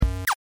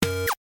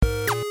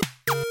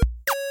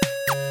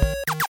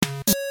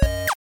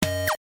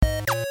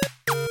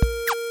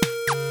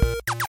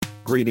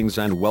Greetings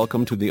and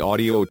welcome to the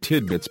Audio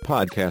TidBits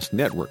Podcast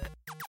Network.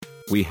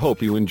 We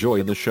hope you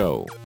enjoy the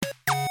show.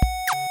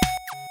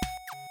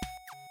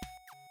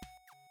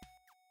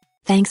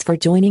 Thanks for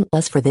joining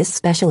us for this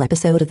special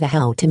episode of the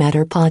How to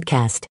Matter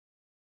podcast.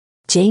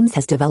 James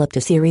has developed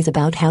a series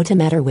about how to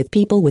matter with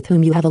people with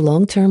whom you have a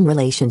long-term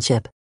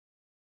relationship.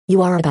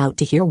 You are about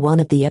to hear one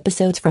of the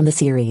episodes from the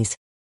series.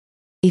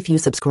 If you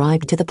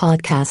subscribe to the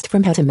podcast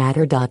from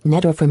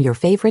howtomatter.net or from your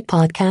favorite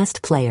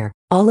podcast player,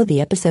 all of the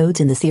episodes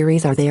in the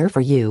series are there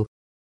for you.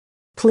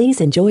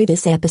 Please enjoy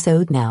this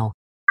episode now.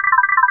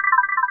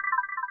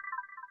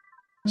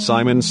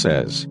 Simon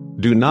says,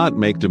 do not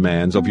make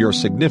demands of your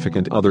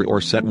significant other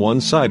or set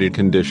one-sided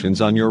conditions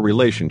on your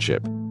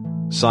relationship.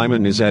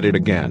 Simon is at it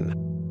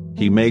again.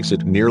 He makes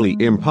it nearly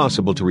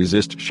impossible to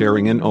resist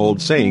sharing an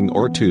old saying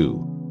or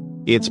two.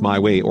 It's my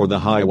way or the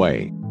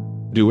highway.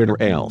 Do it or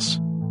else.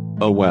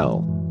 Oh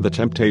well, the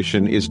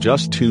temptation is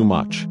just too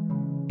much.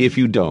 If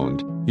you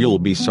don't, you'll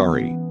be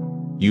sorry.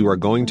 You are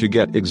going to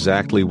get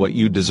exactly what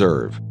you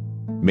deserve.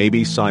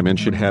 Maybe Simon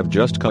should have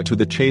just cut to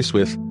the chase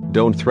with,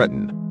 don't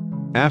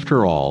threaten.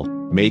 After all,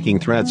 making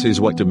threats is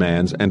what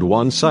demands and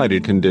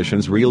one-sided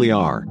conditions really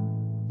are.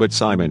 But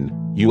Simon,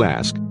 you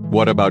ask,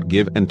 what about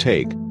give and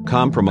take,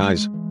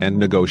 compromise, and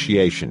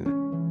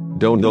negotiation?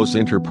 Don't those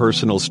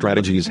interpersonal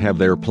strategies have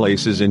their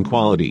places in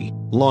quality,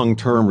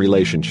 long-term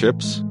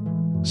relationships?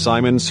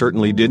 Simon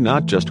certainly did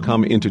not just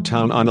come into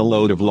town on a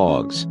load of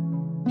logs.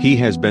 He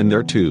has been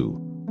there too.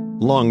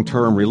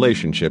 Long-term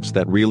relationships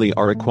that really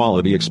are a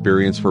quality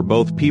experience for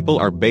both people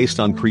are based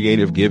on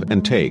creative give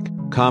and take,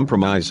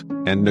 compromise,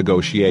 and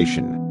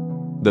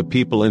negotiation. The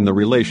people in the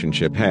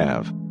relationship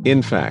have,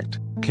 in fact,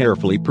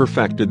 carefully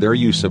perfected their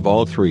use of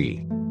all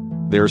three.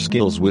 Their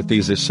skills with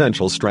these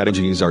essential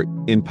strategies are,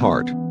 in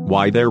part,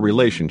 why their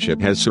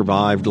relationship has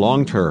survived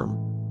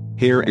long-term.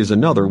 Here is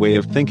another way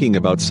of thinking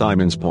about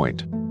Simon's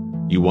point.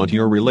 You want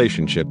your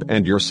relationship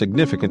and your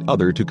significant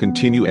other to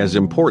continue as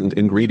important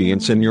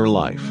ingredients in your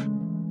life.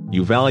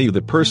 You value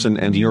the person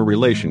and your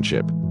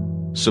relationship.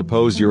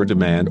 Suppose your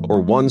demand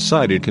or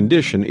one-sided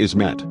condition is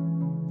met.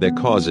 That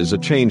causes a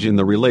change in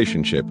the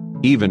relationship,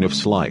 even if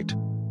slight.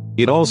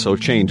 It also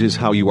changes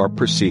how you are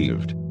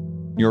perceived.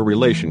 Your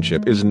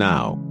relationship is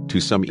now, to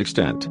some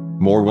extent,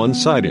 more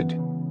one-sided.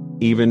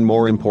 Even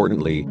more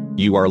importantly,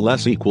 you are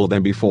less equal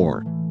than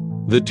before.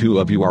 The two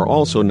of you are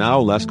also now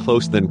less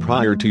close than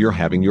prior to your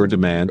having your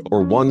demand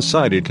or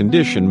one-sided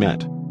condition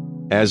met.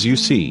 As you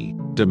see,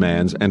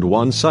 demands and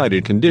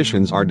one-sided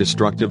conditions are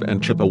destructive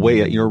and chip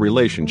away at your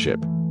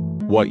relationship.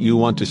 What you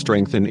want to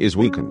strengthen is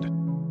weakened.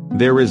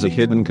 There is a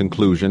hidden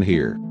conclusion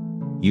here.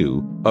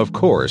 You, of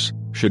course,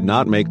 should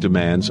not make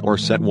demands or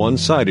set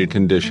one-sided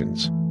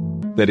conditions.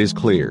 That is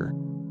clear.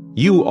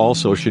 You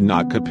also should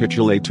not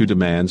capitulate to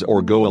demands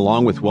or go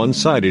along with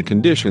one-sided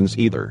conditions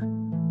either.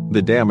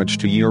 The damage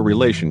to your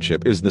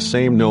relationship is the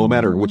same no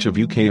matter which of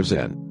you caves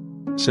in.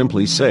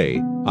 Simply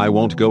say, I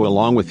won't go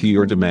along with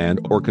your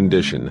demand or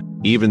condition,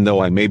 even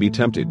though I may be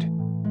tempted.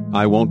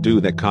 I won't do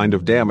that kind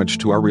of damage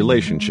to our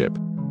relationship.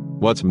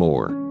 What's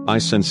more, I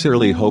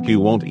sincerely hope you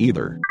won't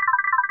either.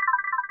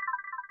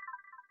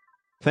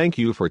 Thank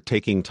you for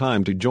taking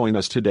time to join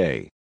us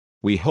today.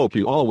 We hope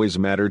you always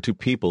matter to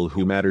people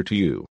who matter to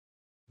you.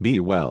 Be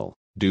well,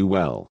 do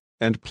well,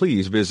 and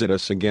please visit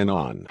us again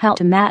on How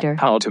to Matter.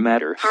 How to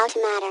Matter. How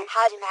to Matter.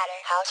 How to Matter.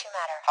 How to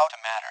Matter. How to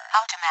Matter.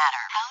 How to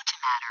Matter.